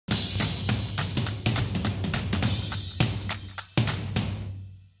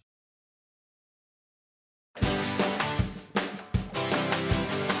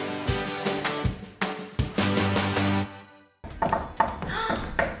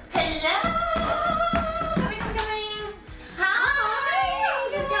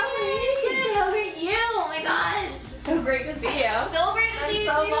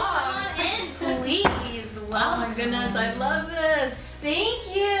goodness, I love this.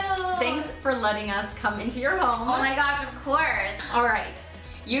 Thank you. Thanks for letting us come into your home. Oh my gosh, of course. All right,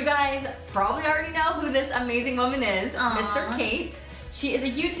 you guys probably already know who this amazing woman is, Mr. Kate. She is a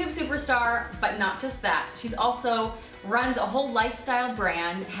YouTube superstar, but not just that. She's also runs a whole lifestyle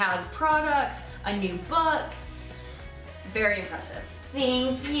brand, has products, a new book. Very impressive.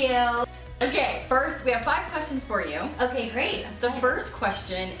 Thank you. Okay, first we have 5 questions for you. Okay, great. The first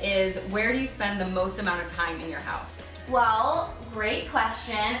question is, where do you spend the most amount of time in your house? Well, great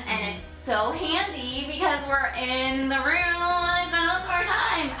question, and it's so handy because we're in the room I spend most of our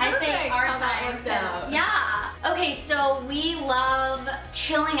time. I say our time. Yeah. Okay, so we love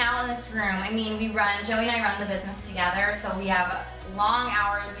chilling out in this room. I mean, Joey and I run the business together, so we have long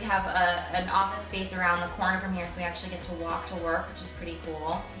hours. We have an office space around the corner from here, so we actually get to walk to work, which is pretty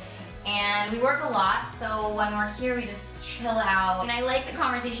cool. And we work a lot, so when we're here, we just chill out. And I like the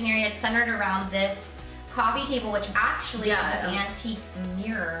conversation area. It's centered around this coffee table, which actually is an antique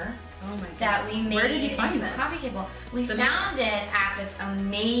mirror. Oh my that we made. Where did you find into this? A coffee table. We found it at this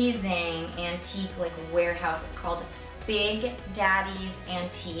amazing antique warehouse. It's called Big Daddy's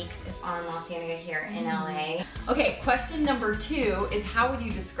Antiques. It's on La Cienega here in LA. Okay, question number 2 is, how would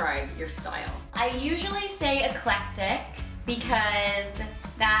you describe your style? I usually say eclectic because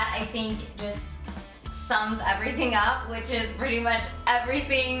that I think just sums everything up, which is pretty much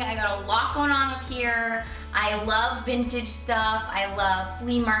everything. I got a lot going on up here. I love vintage stuff. I love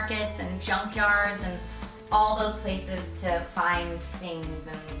flea markets and junkyards and all those places to find things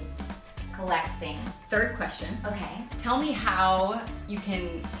and collect things. Third question. Okay. Tell me how you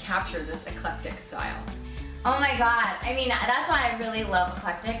can capture this eclectic style. Oh my god. I mean, that's why I really love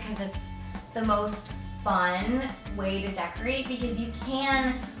eclectic, because it's the most fun way to decorate, because you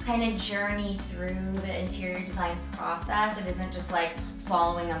can kind of journey through the interior design process. It isn't just like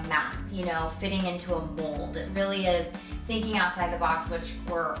following a map, you know, fitting into a mold. It really is thinking outside the box, which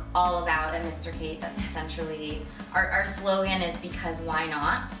we're all about at Mr. Kate. That's essentially, our slogan is because why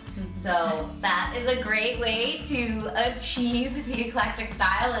not? So that is a great way to achieve the eclectic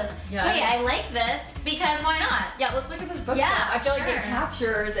style is, hey, I like this because why not? Yeah, let's look at this bookshelf. Yeah, I feel like it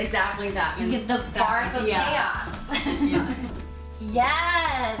captures exactly that. You get the barf of chaos. Yeah.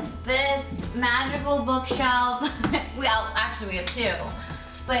 Yes, this magical bookshelf. Well, actually we have 2.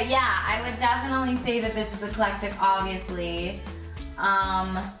 But yeah, I would definitely say that this is eclectic, obviously.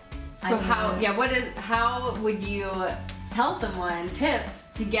 So how would you tell someone tips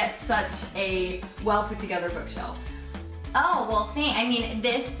to get such a well put together bookshelf? Oh, well, I mean,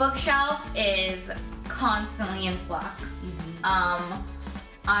 this bookshelf is constantly in flux.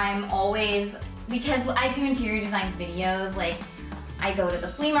 I'm always, because I do interior design videos, like I go to the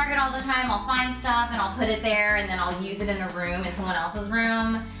flea market all the time, I'll find stuff and I'll put it there and then I'll use it in a room, in someone else's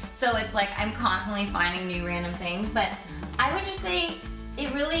room. So it's like I'm constantly finding new random things, but I would just say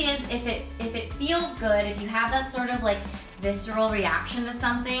it really is, if it feels good, if you have that sort of like visceral reaction to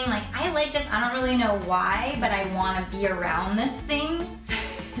something, like I like this, I don't really know why, but I want to be around this thing,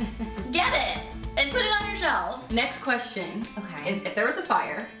 get it and put it on your shelf. Next question is, if there was a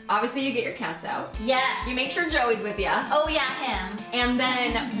fire, obviously you get your cats out. Yes. You make sure Joey's with you. Oh yeah, him. And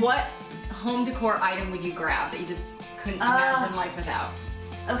then what home decor item would you grab that you just couldn't imagine life without?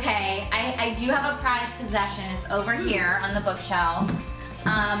 Okay, I do have a prized possession. It's over here on the bookshelf.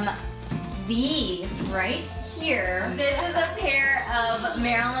 These right here. This is a pair of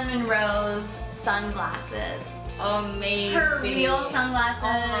Marilyn Monroe's sunglasses. Amazing. Her real sunglasses.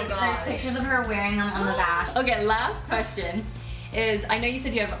 Oh my gosh. There's pictures of her wearing them on the back. Okay, last question is, I know you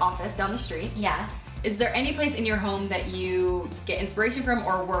said you have an office down the street. Yes. Is there any place in your home that you get inspiration from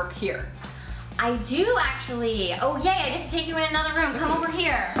or work here? I do actually. Oh yay, I get to take you in another room. Come over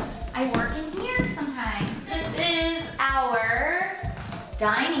here. I work in here sometimes. This is our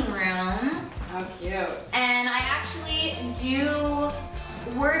dining room. How cute. And I actually do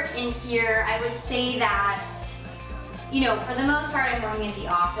work in here. I would say that, you know, for the most part I'm working at the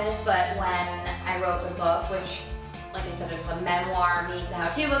office, but when I wrote the book, which, like I said, it's a memoir meets a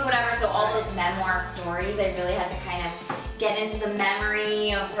how-to book, whatever, so all those memoir stories, I really had to kind of get into the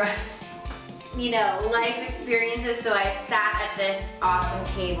memory of, you know, life experiences, so I sat at this awesome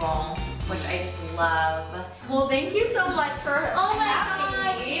table, which I just love. Well, thank you so much for Oh my having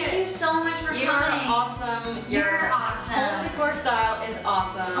gosh, me. thank you so much for coming. You're awesome. You're awesome. Home decor style is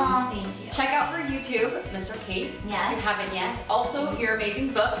awesome. Oh, thank you. Check out her YouTube, Mr. Kate. Yes. If you haven't yet. Also, your amazing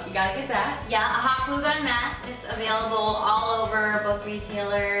book. You gotta get that. Yeah, A Hot Glue Gun Mess. It's available all over book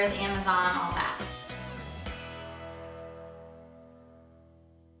retailers, Amazon.